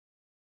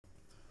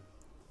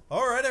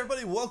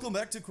everybody, welcome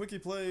back to Quickie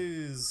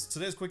Plays.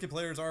 Today's Quickie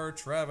players are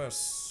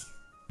Travis,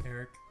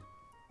 Eric,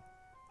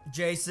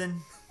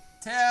 Jason,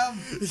 Tim.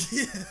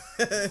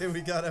 Yeah,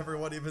 we got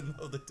everyone even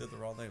though they did the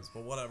wrong names,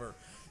 but whatever.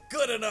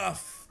 Good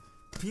enough.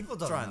 People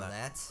don't know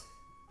that.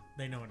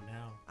 They know it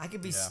now. I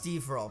could be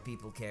Steve for all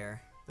people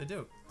care. They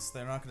do. So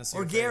they're not going to see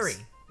Or your Gary.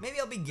 face. Maybe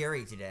I'll be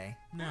Gary today.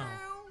 No.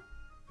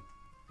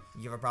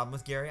 You have a problem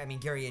with Gary? I mean,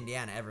 Gary,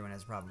 Indiana, everyone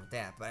has a problem with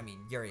that. But I mean,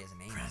 Gary is a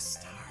name. Press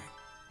start.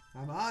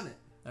 I'm on it.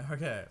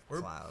 Okay.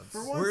 Clouds.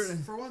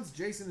 For once,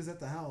 Jason is at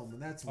the helm,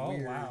 and that's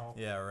weird. Oh, wow.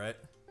 Yeah, right.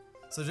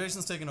 So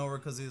Jason's taking over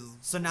because he's...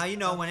 So now you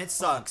know when it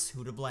sucks,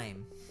 who to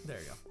blame. There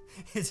you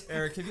go.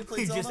 Eric, have you played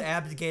We Zelda? just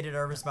abdicated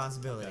our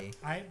responsibility.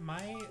 Okay.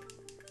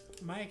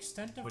 My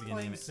extent of What do you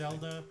playing name it?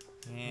 Zelda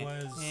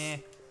was...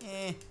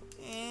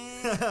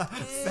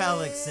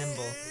 Phallic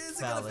symbol.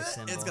 Phallic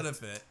symbol. It's gonna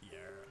fit.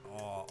 Yeah.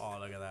 Oh,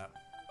 look at that.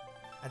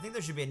 I think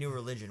there should be a new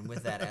religion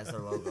with that as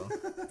their logo.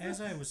 As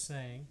I was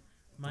saying,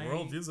 my... The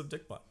world views of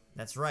Dick Butt.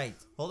 That's right.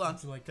 Hold on.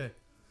 Would you like Okay.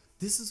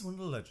 This is one of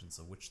the legends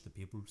of which the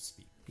people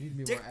speak. You need to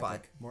be Dick more butt.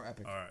 epic. More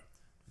epic. Alright,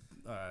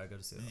 I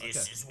gotta see that. This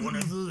Okay. is one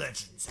of the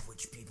legends of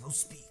which people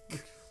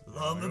speak.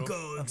 Long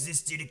ago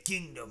existed a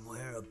kingdom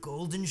where a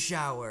golden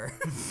shower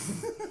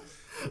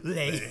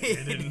lay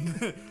hidden.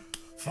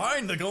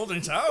 Find the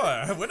golden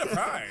shower. Win a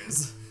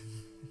prize.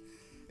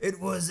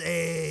 It was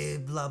a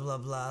blah blah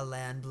blah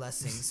land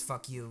blessings.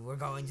 Fuck you. We're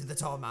going to the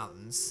tall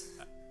mountains.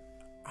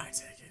 I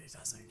take it he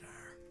doesn't care.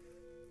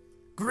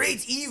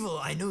 Great evil,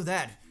 I knew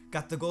that.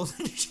 Got the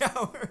golden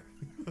shower.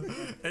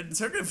 And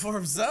took it for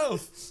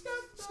himself.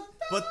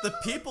 But the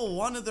people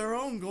wanted their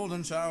own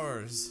golden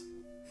showers.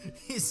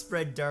 He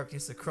spread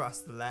darkness across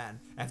the land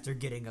after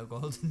getting a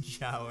golden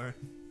shower.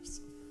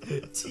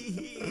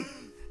 Tee.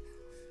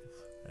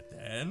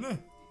 And then,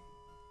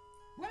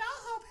 When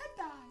all hope had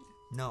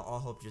died. No, all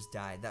hope just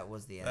died. That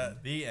was the end.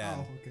 at the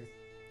end, Oh, okay.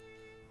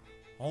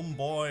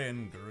 Homeboy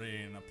in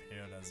green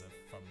appeared as if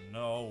from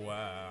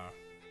nowhere.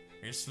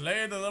 He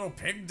slayed the little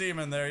pig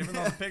demon there, even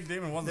though the pig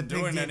demon wasn't The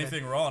pig doing demon.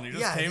 anything wrong. He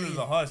just Yeah, came into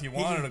the hut. He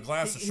wanted a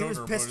glass of he sugar, was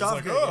but pissed he's off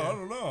like, 'cause- oh, I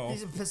don't know.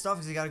 He's pissed off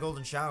because he got a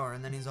golden shower,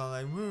 and then he's all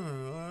like,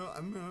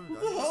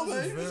 What the hell,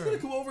 man? You're just gonna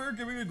come over here and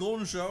give me a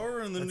golden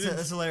shower and then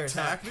That's hilarious.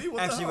 attack me?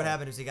 What Actually, the what hell?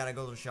 happened is he got a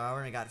golden shower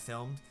and it got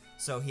filmed.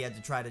 So he had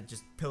to try to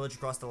just pillage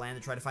across the land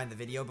to try to find the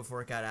video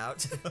before it got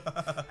out.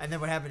 And then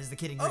what happened is the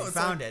kid in green it's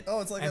found like- it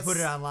oh, it's like and a put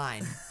it s-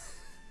 online.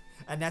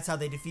 And that's how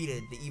they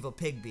defeated the evil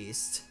pig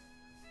beast.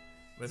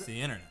 With the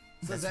internet.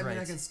 So That's does that mean I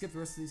right. can skip the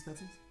rest of these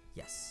cutscenes?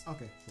 Yes.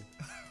 Okay, cool.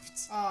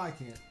 Oh, I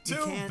can't. You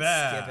Too can't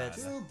bad.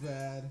 skip it. Too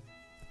bad.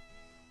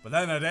 But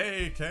then a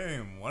day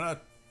came when a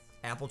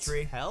Apple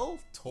tree. toll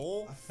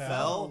A fell.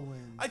 fell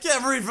wind. I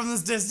can't read from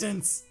this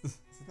distance. It's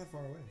not that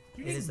far away.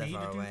 You It need is that me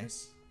far to do away.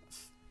 this?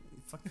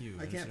 Fuck you.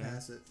 I can't engineer.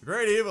 pass it.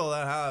 Great evil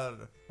that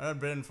had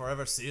been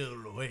forever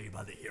sealed away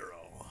by the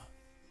hero.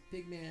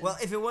 Big man. Well,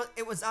 if it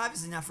was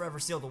obviously not forever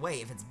sealed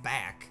away if it's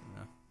back.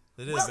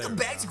 It is Welcome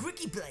very back to now.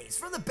 Quickie Plays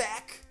from the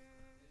back.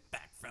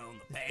 Back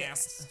from the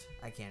past.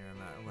 I can't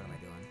remember. What am I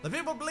doing? The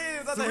people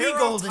believe that the 3 hero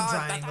golden of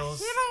time, triangles.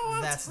 That the hero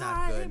of That's not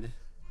time good.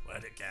 would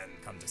again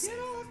come to save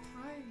Hero them. of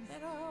time.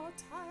 Hero of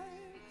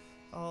time.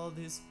 All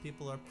these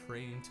people are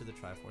praying to the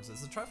Triforce.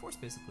 Is the Triforce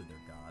basically their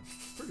god?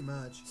 Pretty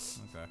much.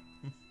 Okay.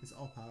 It's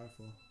all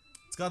powerful.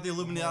 It's got the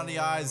Illuminati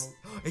eyes.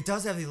 It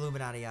does have the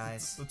Illuminati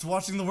eyes. It's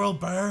watching the world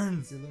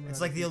burn.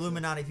 It's like the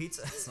Illuminati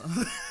pizza.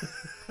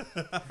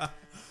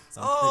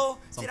 Some Oh,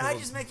 some did I people-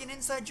 just make an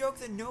inside joke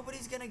that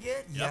nobody's gonna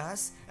get? Yep.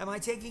 Yes. Am I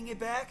taking it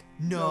back?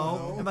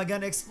 No. No. Am I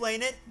gonna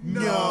explain it?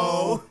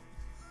 No.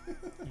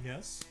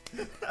 Yes.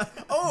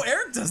 Oh,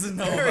 Eric doesn't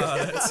know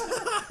about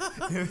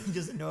it. He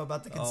doesn't know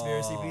about the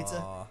conspiracy pizza.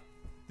 Aw,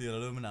 the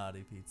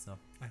Illuminati pizza.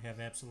 I have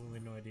absolutely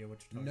no idea what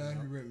you're talking about.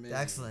 None remain.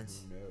 Excellent.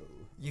 No.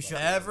 You should.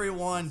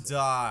 Everyone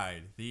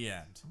died. The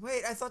end.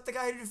 Wait, I thought the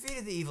guy who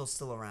defeated the evil's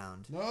still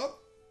around.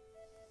 Nope.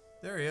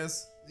 There he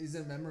is. He's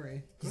in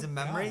memory. He's in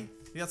memory.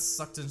 He got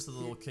sucked into the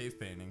little cave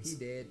paintings. He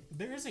did.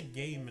 There is a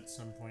game at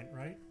some point,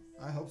 right?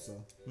 I hope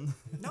so.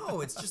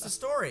 No, it's just a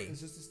story.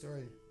 It's just a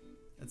story.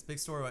 It's a big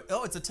story.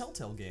 Oh, it's a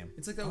Telltale game.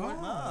 It's like that one.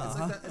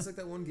 Ah. It's like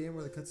that one game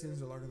where the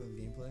cutscenes are longer than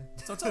the gameplay.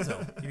 So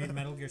Telltale. You mean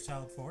Metal Gear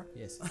Solid 4?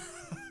 Yes.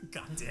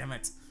 God damn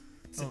it.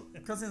 Oh,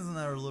 cutscenes in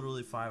that are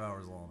literally 5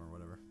 hours long or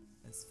whatever.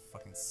 It's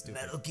fucking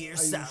stupid. Metal Gear Are you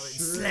Solid sure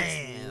it's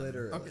Slam.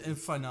 literally? Okay, and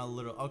fine, not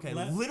literal. Okay,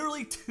 Let-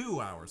 literally 2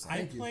 hours. I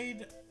Thank you.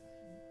 played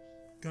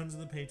Guns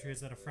of the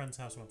Patriots at a friend's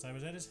house once. I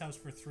was at his house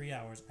for 3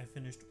 hours. I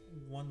finished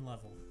 1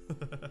 level.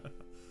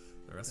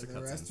 The rest are And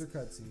the rest are cutscenes.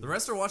 cutscenes. The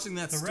rest are watching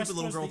that The stupid rest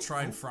little was girl the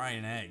try and op- fry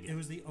an egg. It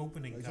was the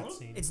opening Like,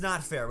 cutscene. It's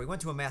not fair. We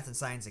went to a math and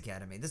science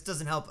academy. This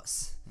doesn't help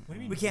us. What do you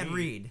mean We can't we?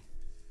 read.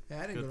 Hey,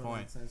 I didn't Good go to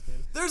point. that science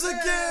game. There's a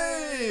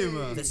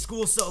game! The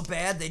school's so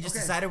bad, they just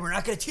Okay. decided we're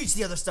not going to teach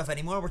the other stuff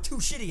anymore. We're too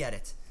shitty at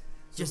it.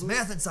 Just who-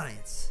 math and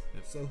science.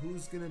 So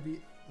who's gonna be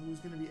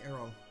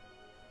Errol?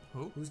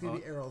 Who? Who's gonna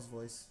be Errol's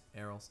voice?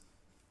 Errol's.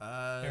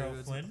 Errol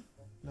it's- Flynn?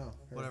 No.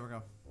 her. Whatever,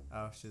 go.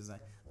 Oh, she's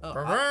like, oh,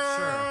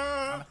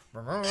 sure.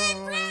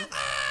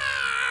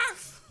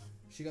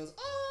 She goes,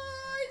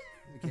 "Oi!"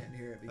 We can't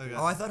hear it, because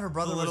Oh, I thought her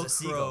brother The was little a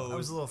seagull. crows. I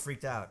was a little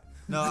freaked out.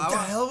 No, What the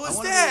hell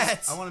was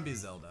that? I want to be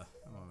Zelda.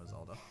 I want to be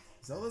Zelda.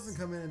 Zelda doesn't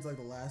come in until like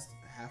the last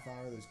half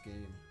hour of this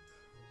game.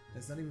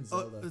 It's not even Oh,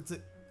 Zelda. it's a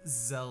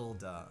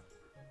Zelda.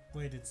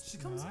 Wait, it's She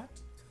comes- not?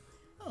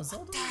 Oh,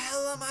 Zelda. What the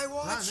hell am I Not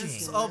in this watching?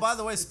 game. Oh, by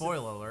the way,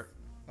 spoiler alert.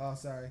 Oh,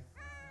 sorry.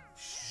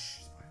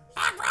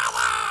 My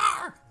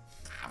brother!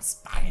 I'm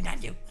spying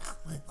on you.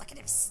 Look at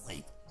him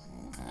sleep.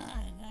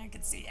 I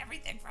can see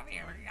everything from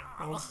here.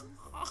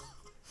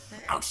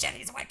 Oh shit,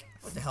 he's awake.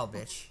 What the hell,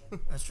 bitch?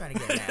 I was trying to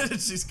get a nap.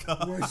 She's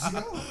gone. Where'd she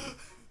go?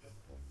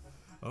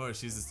 Oh,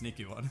 she's a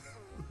sneaky one.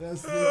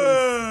 That's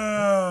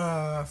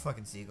the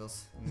Fucking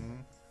seagulls.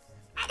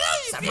 I know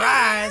you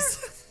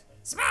Surprise!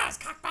 Surprise,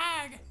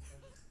 cockbag!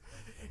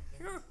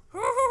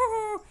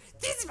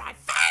 This is my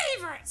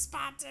favorite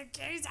spot to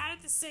gaze out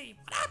at the sea.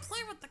 When I play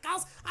with the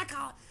gulls, I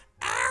call it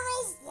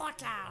Errol's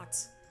Lookout.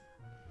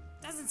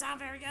 Doesn't sound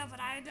very good, but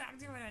I'm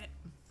doing it.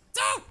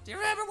 So, do you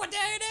remember what day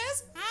it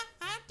is?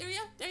 Huh? Do you?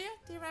 Do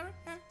you remember?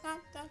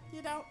 No,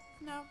 you don't.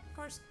 No, of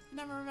course, you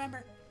never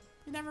remember.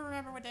 You never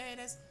remember what day it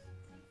is.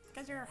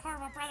 Because you're a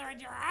horrible brother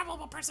and you're a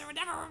horrible person who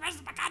never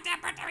remembers my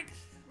goddamn birthday.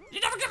 You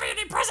never give me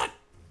any present!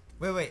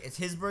 Wait, it's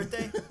his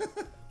birthday?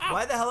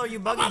 Why the hell are you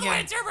By bugging the way,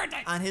 him it's your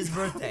birthday! on his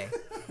birthday?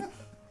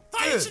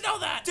 Thought you should know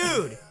that!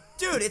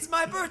 Dude, it's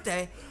my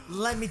birthday.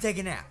 Let me take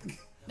a nap.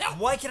 No.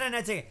 Why can I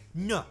not take it?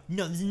 No,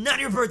 this is not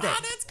your birthday.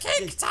 And it's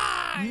cake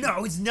time!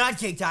 No, it's not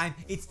cake time.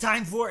 It's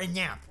time for a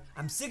nap.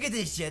 I'm sick of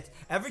this shit.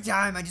 Every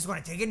time I just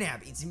want to take a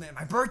nap. It's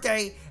my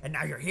birthday, and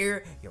now you're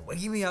here. You're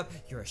waking me up.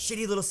 You're a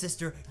shitty little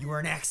sister. You were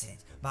an accident.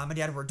 Mom and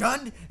Dad were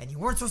done, and you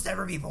weren't supposed to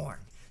ever be born.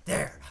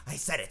 There, I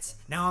said it.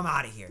 Now I'm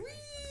out of here.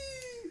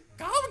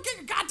 Go home and get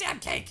your goddamn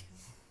cake!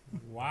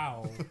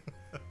 Wow.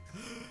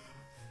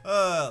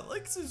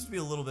 Link seems to be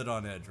a little bit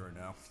on edge right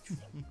now.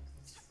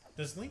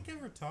 Does Link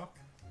ever talk?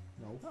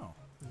 No. No.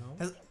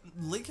 No.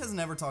 Link has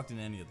never talked in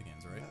any of the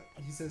games, right?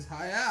 He says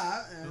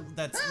hiya and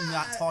That's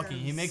not talking.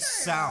 He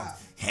makes sounds.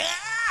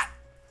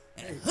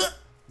 Hey,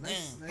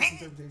 nice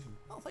interpretation.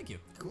 Oh, thank you.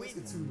 we Let's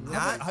get to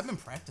not- I've been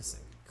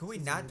practicing. Can we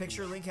not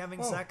picture Link having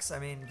Whoa. sex? I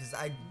mean, because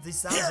these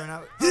sounds are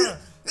not.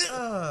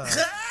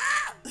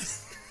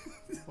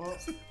 Well,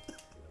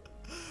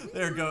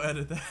 There, go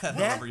edit that. That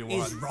However you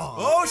want. is wrong.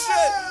 Oh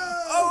shit!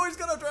 Oh, he's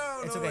gonna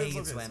drown. It's Oh, okay. He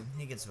can swim.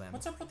 He can swim.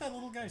 What's up with that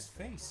little guy's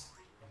face?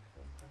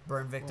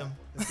 Burn victim.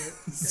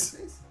 this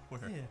face?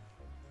 Where? Yeah.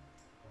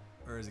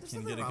 Or is it There's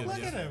can nothing get a wrong good Look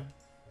view? at him.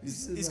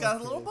 He's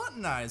got little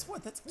button eyes.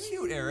 What? That's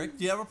cute, Eric.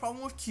 Do you have a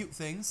problem with cute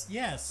things?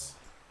 Yes.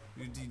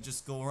 Do you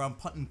just go around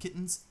punting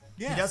kittens?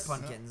 Yes. He does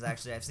punt kittens.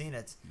 Actually, I've seen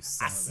it. You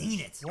son I've of a seen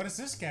it. What is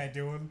this guy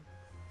doing?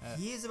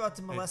 He is about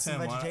to molest some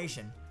Tim, why not-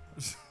 vegetation.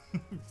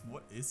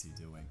 What is he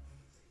doing?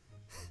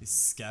 He's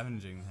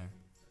scavenging there.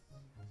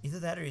 Either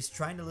that or he's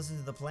trying to listen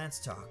to the plants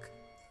talk.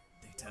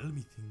 They tell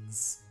me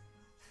things.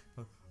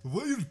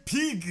 Wild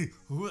pig!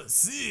 Oh,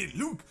 see,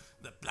 look,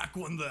 that black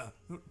one there.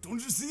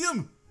 Don't you see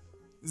him?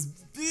 It's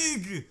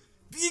big,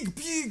 big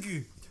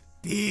pig.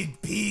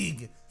 Big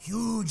pig,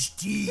 huge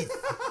teeth.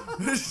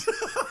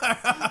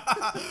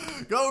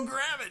 Go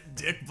grab it,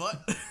 dick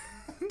butt.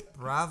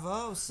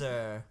 Bravo,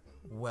 sir.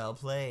 Well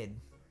played.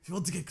 If you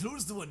want to get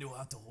close to one, you'll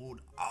have to hold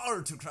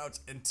R to crouch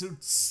and to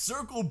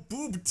circle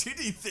boob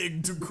titty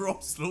thing to crawl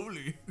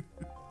slowly.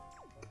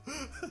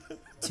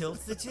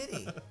 Tilt the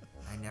titty.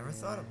 I never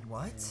thought of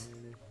what?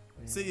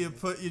 See, you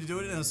do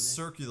it in a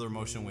circular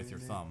motion with your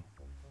thumb.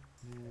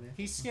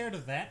 He's scared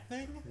of that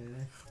thing?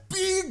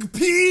 Big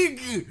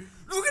pig!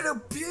 Look at how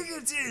big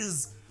it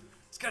is!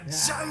 It's got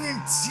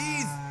giant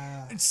teeth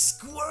and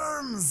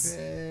squirms!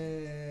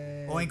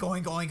 Oink,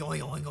 oink, oink, oink,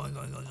 oink, oink, oink,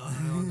 oink,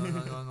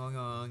 oink, oink,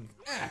 oink,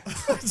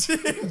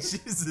 oink.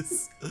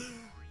 Jesus.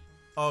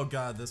 Oh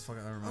god, this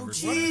fucking, I remember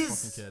seeing jeez.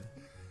 this fucking kid.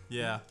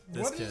 Yeah,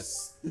 this What kid.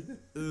 is...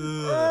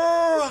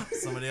 Ugh.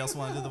 Somebody else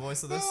want to do the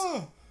voice of this?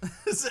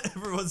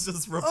 Everyone's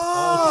just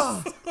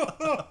repulsed.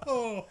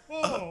 Oh,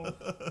 oh.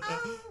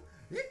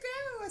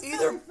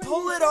 Either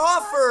pull it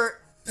off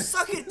or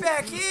suck it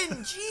back in.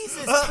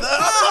 Jesus.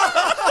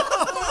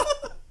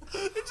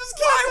 It just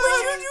Why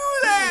would you do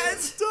that?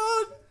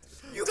 Done.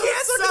 You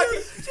can't suck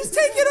it. Just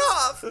take it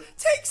off.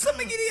 Take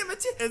something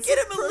and get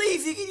him a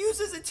leaf you can use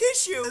as a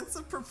tissue. It's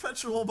a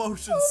perpetual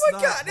motion. Oh my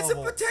snot god, it's a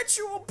bubble.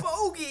 potential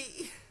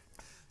bogey.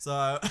 So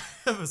I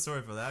have a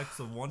story for that.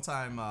 So one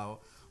time out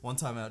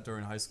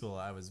during high school,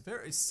 I was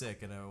very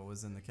sick and I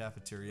was in the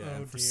cafeteria. Oh,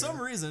 and for dear. some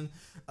reason,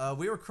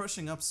 we were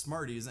crushing up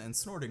Smarties and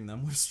snorting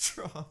them with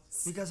straws.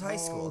 Because high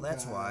school,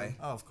 that's God. why.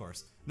 Oh, of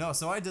course. No,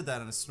 so I did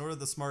that and I snorted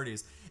the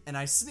Smarties and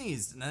I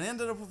sneezed and I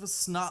ended up with a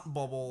snot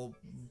bubble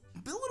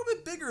a little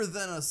bit bigger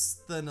than a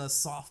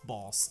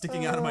softball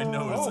sticking out of my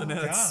nose Oh, and it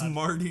had God.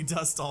 Smartie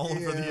dust all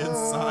over the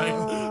inside.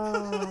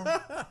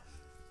 Oh.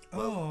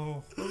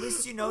 Well, at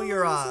least you know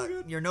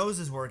your nose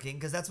is working,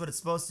 because that's what it's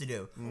supposed to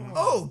do.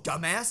 Oh,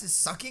 dumbass is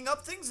sucking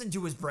up things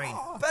into his brain.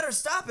 Better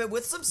stop it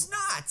with some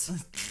snot.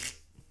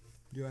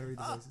 You want to read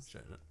the voices?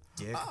 Shit.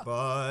 Dick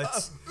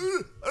butt.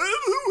 I'm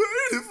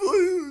waiting for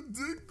you,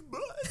 dick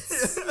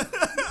butts.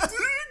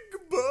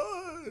 Dick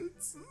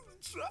butts.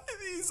 Try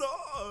these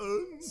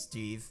on.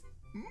 Steve.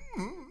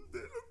 They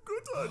look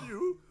good on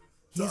you.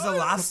 He has a Time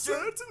lobster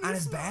certainly on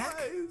his back?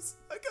 flies.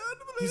 I can't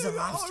believe He's a you're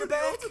lobster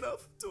already old back?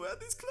 enough to wear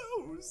these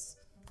clothes.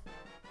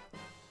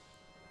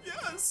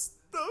 Yes,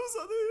 those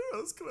are the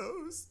hero's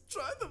clothes.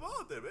 Try them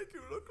on. They make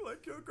you look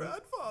like your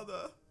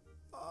grandfather.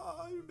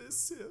 Ah, I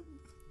miss him.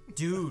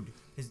 Dude,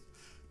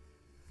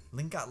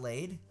 Link got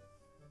laid?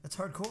 That's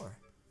hardcore.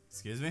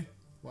 Excuse me?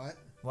 What?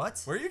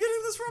 What? Where are you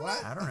getting this from?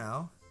 What? I don't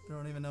know. I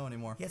don't even know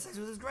anymore. He had sex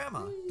with his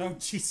grandma. Oh,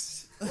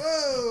 Jesus.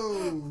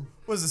 Whoa!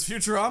 Was this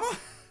Futurama?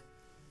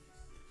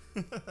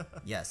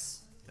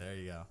 Yes. There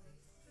you go.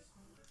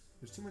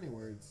 There's too many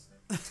words.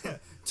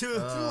 Too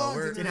long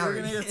we're, to we're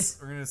read.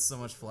 gonna get so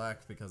much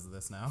flack because of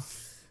this now.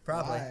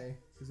 Probably. Why?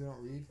 Because we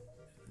don't read.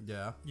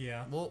 Yeah.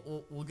 Yeah.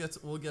 We'll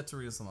get to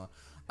read some.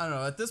 I don't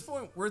know. At this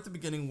point, we're at the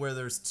beginning where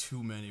there's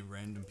too many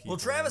random people. Well,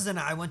 Travis and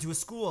I went to a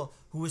school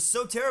who was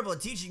so terrible at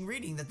teaching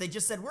reading that they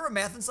just said, we're a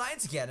math and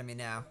science academy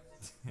now.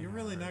 You're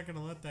really not going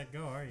to let that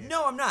go, are you?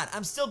 No, I'm not.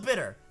 I'm still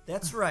bitter.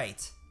 That's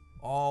right.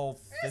 all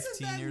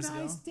 15 years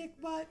ago.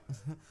 dick butt?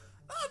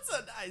 That's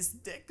a nice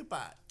dick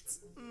butt.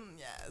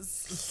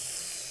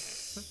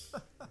 Yes.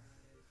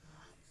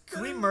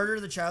 Can we murder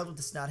the child with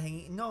the snot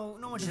hanging? No,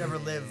 no one should ever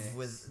live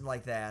with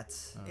like that.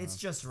 It's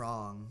just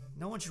wrong.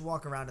 No one should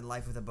walk around in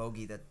life with a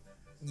bogey that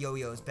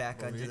yo-yos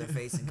back onto their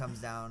face and comes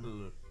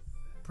down,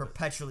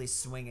 perpetually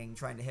swinging,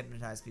 trying to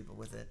hypnotize people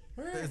with it.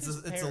 Where are It's his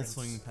a parents?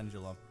 swinging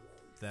pendulum.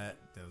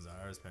 Those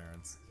are his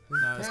parents. His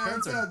No, his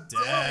parents are parents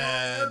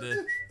dead. are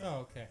dead. Oh,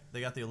 okay.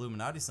 They got the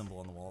Illuminati symbol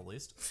on the wall, at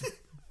least.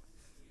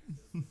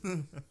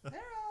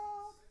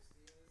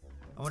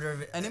 I wonder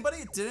if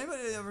Did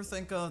anybody ever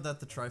think that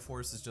the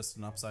Triforce is just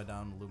an upside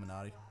down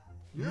Illuminati?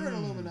 You're an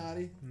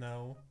Illuminati.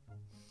 No.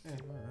 Fine,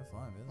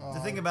 man. the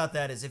thing about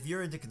that is if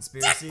you're into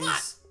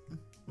conspiracies,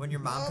 when your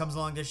mom comes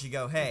along, does she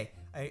go, hey,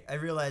 I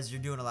realize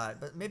you're doing a lot,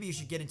 but maybe you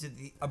should get into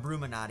the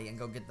Abruminati and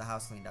go get the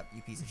house cleaned up,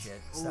 you piece of shit.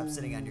 Stop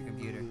sitting on your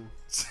computer.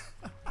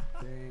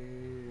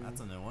 Damn.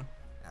 That's a new one.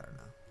 I don't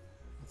know.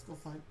 Let's go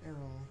find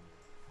Errol.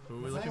 Who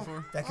are we looking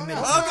for? That committee.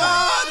 Oh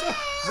God!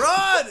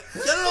 Run!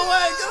 Get it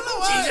away! Get it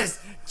away! Jesus!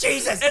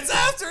 Jesus! It's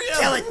after you!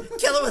 Kill it!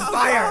 Kill it with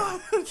fire!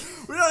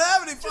 We don't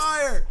have any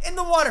fire! In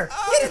the water!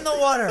 Get in the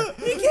water!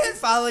 He can't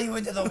follow you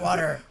into the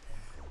water!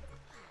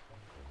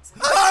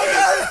 Oh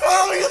God! It's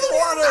falling in the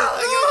water!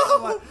 Follow you into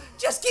the water.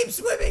 Just keep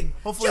swimming!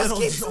 Hopefully Just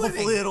keep swimming!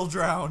 hopefully it'll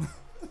drown.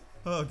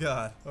 Oh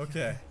God.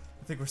 Okay.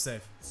 I think we're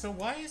safe. So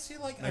why is he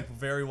like... Make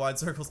very wide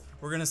circles.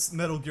 We're gonna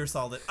Metal Gear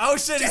Solid it. Oh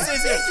shit! He Just,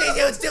 sees it.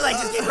 it's too late.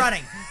 Just keep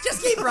running.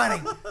 Just keep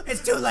running.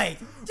 It's too late.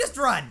 Just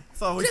run.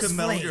 Thought we Just could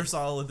Metal flee. Gear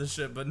Solid this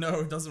shit, but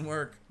no, it doesn't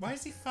work. Why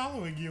is he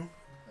following you?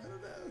 I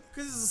don't know.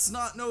 Cause he's a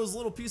snot-nosed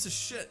little piece of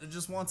shit that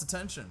just wants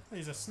attention.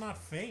 He's a snot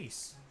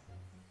face.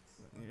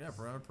 Yeah,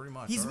 bro, pretty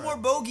much. He's All more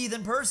right. bogey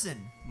than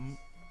person.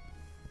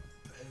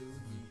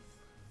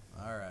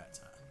 All right.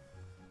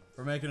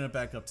 We're making it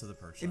back up to the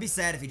person. It'd be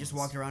sad if he just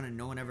walked around and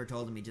no one ever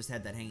told him he just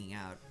had that hanging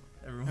out.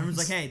 Everyone's Everyone's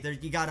like, hey, there,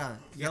 you got a on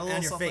little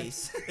your something.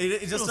 face. He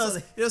just does.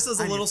 He just does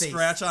a On your little face.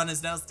 scratch on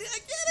his nose. Did I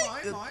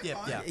get it? Mine, Yeah,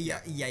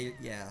 mine.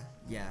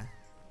 yeah.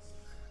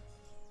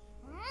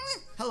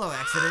 Hello,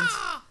 accident.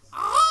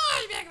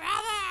 Ahoy, big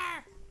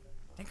brother!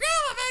 Did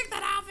Grandma make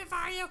that outfit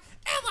for you?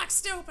 It looks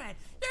stupid.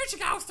 You should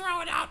go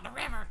throw it out in the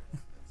river.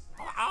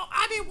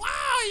 I mean, wow,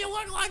 you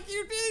look like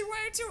you'd be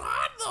way too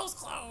hot in those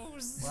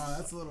clothes. Wow,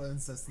 that's a little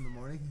incest in the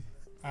morning.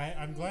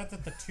 I'm glad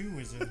that the 2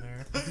 is in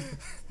there.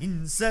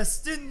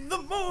 Incest in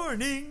the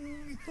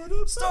morning.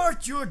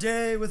 Start your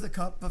day with a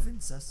cup of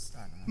incest.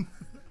 I don't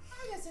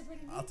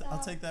know. I'll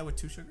take that with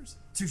 2 sugars.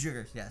 2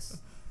 sugars, yes.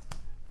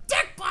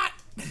 Dick butt!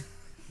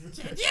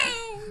 Can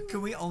you?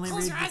 Can we only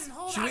Close read? your eyes and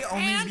hold Should out we your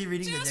only hand be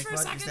reading the just dick for a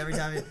butt? Just second? every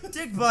time.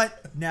 Dick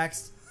butt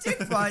next.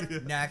 Dick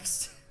butt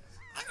next.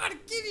 I'm gonna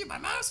give you my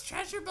most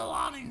treasured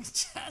belonging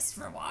just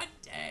for one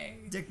day.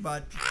 Dick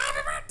butt. Happy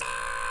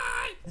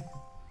birthday!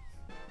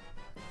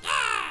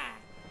 Yeah!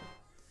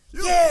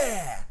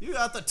 Yeah. You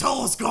got the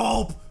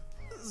telescope.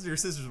 This is your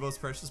sister's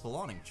most precious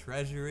belonging.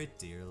 Treasure it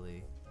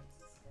dearly.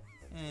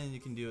 And you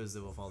can do as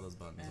with all those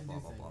buttons. And Blah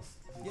do blah blah.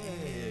 things.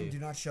 Yay! Do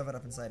not shove it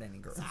up inside any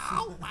girl.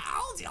 Oh,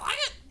 well, do you like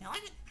it? You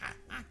like it?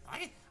 You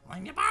like it?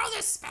 Let me borrow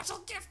this special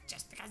gift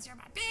just because you're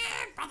my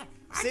big brother.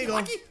 Aren't you Seagull,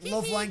 lucky?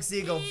 low flying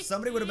seagull.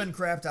 Somebody would have been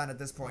crapped on at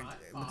this point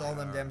with all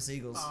them damn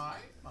seagulls.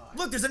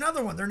 Look, there's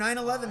another one. They're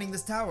 9/11ing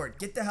this tower.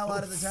 Get the hell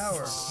out of the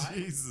tower.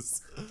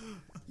 Jesus.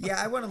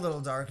 Yeah, I went a little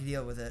dark.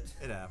 Deal with it.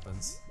 It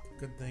happens.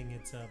 Good thing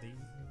it's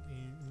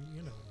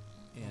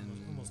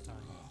almost time.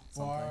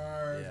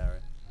 Bard. Yeah.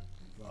 Right.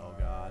 Oh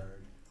God.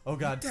 Oh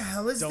God. What the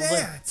hell is Don't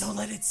that? Don't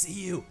let it see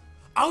you.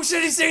 Oh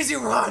shit! He sees you.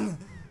 Run.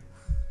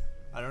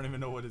 I don't even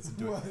know what it's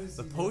doing. What is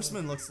The he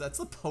postman looks. That's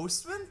the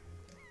postman.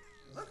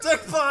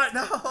 Dick butt.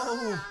 No.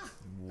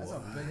 That's a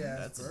big ass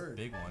That's a bird.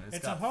 big one. It's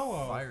got a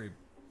ho-oh. fiery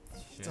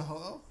shit. It's a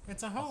ho-oh?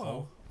 It's a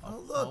ho-oh. Oh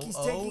look, he's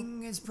ho-oh?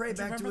 taking his prey back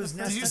to remember his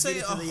the nest. Did you to say feed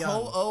it a to the young.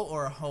 ho-oh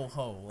or a ho-ho?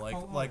 Ho-ho.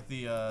 Like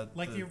the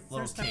Like the your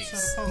little first cakes.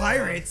 episode of ho-ho.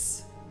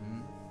 Pirates?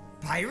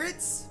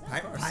 Pirates?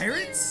 course.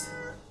 Pirates?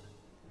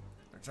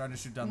 They're trying to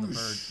shoot down the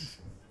bird.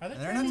 Are they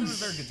And they're trying not to doing a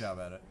very good job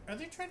at it. Are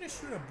they trying to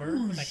shoot a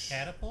bird with a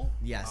catapult?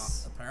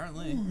 Yes.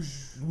 Apparently.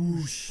 Whoosh.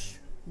 Whoosh.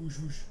 Whoosh,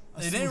 whoosh.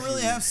 They didn't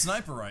really have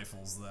sniper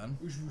rifles then.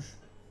 Whoosh, whoosh.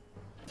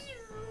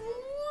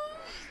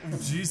 Oh,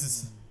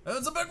 Jesus.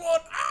 That's a big one!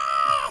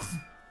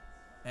 Ah!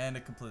 And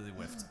it completely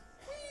whiffed.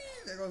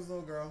 There goes the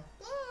little girl.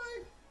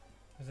 Bye.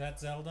 Is that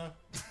Zelda?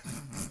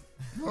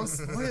 No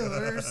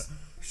spoilers.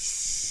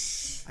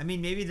 I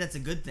mean, maybe that's a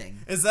good thing.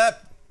 Is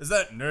that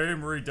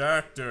name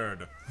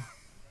redacted?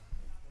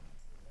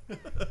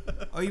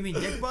 Oh, you mean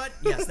Dick Butt?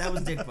 Yes, that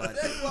was Dick Butt.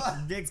 Dick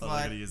Butt. Dick I'm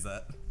Butt. gonna use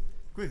that.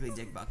 Quickly,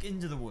 Dick Buck,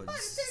 into the woods.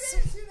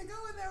 You to go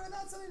in there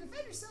without something to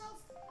defend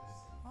yourself.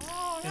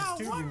 Oh, It's yeah,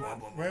 too.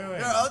 what? Wait.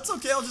 Yeah, it's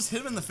okay. I'll just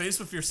hit him in the face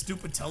with your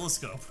stupid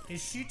telescope.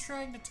 Is she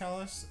trying to tell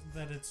us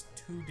that it's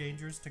too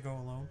dangerous to go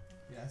alone?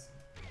 Yes.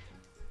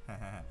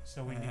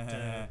 So we need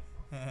to.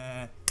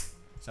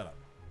 Shut up.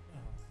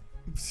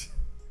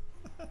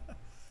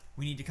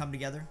 We need to come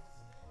together.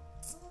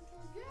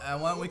 And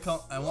why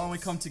don't we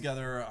come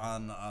together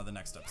on the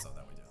next episode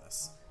that we do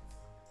this?